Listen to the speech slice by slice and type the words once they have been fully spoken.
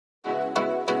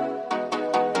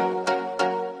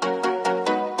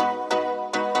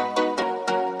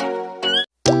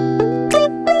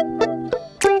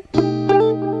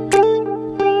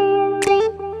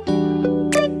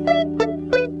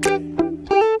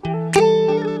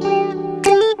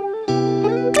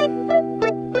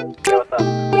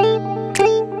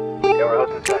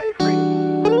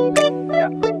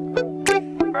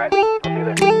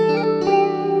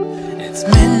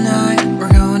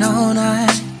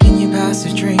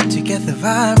get the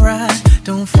vibe right.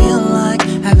 Don't feel like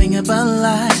having a Bud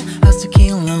Light. How's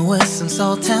tequila with some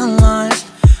salt and lime?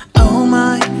 Oh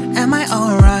my, am I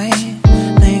alright?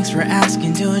 Thanks for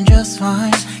asking, doing just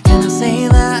fine. Can I say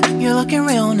that you're looking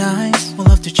real nice? We'll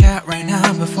love to chat right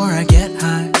now before I get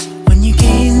high. When you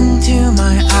gaze into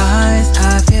my eyes,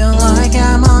 I feel like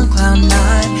I'm on cloud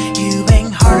nine. You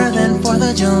bang harder than 4th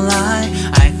of July.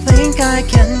 I think I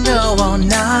can go all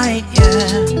night,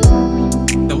 yeah.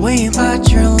 The way you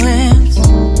bite your lips,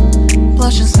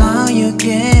 blush and smile you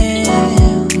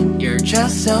give, you're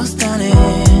just so stunning.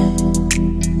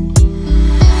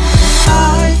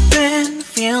 I've been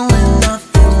feeling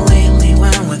nothing lately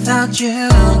when without you.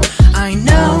 I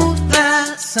know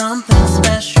that something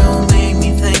special made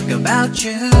me think about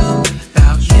you.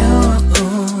 About you,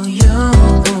 you,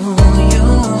 you.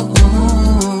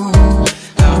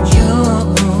 About you,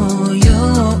 you,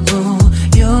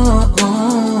 you.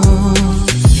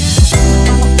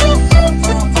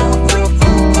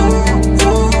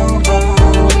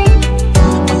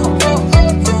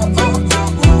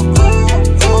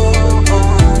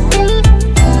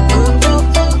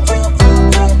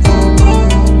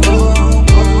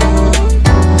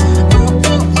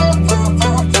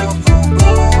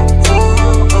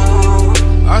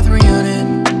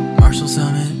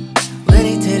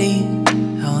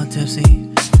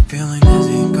 Feeling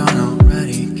dizzy, gone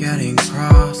already, getting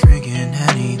cross, drinking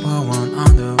Henny, pour one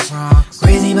on the rocks.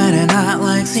 Crazy but not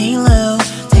like CeeLo.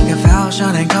 Take a foul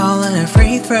shot and call it a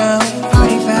free throw.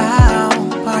 Party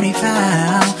foul, party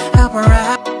foul.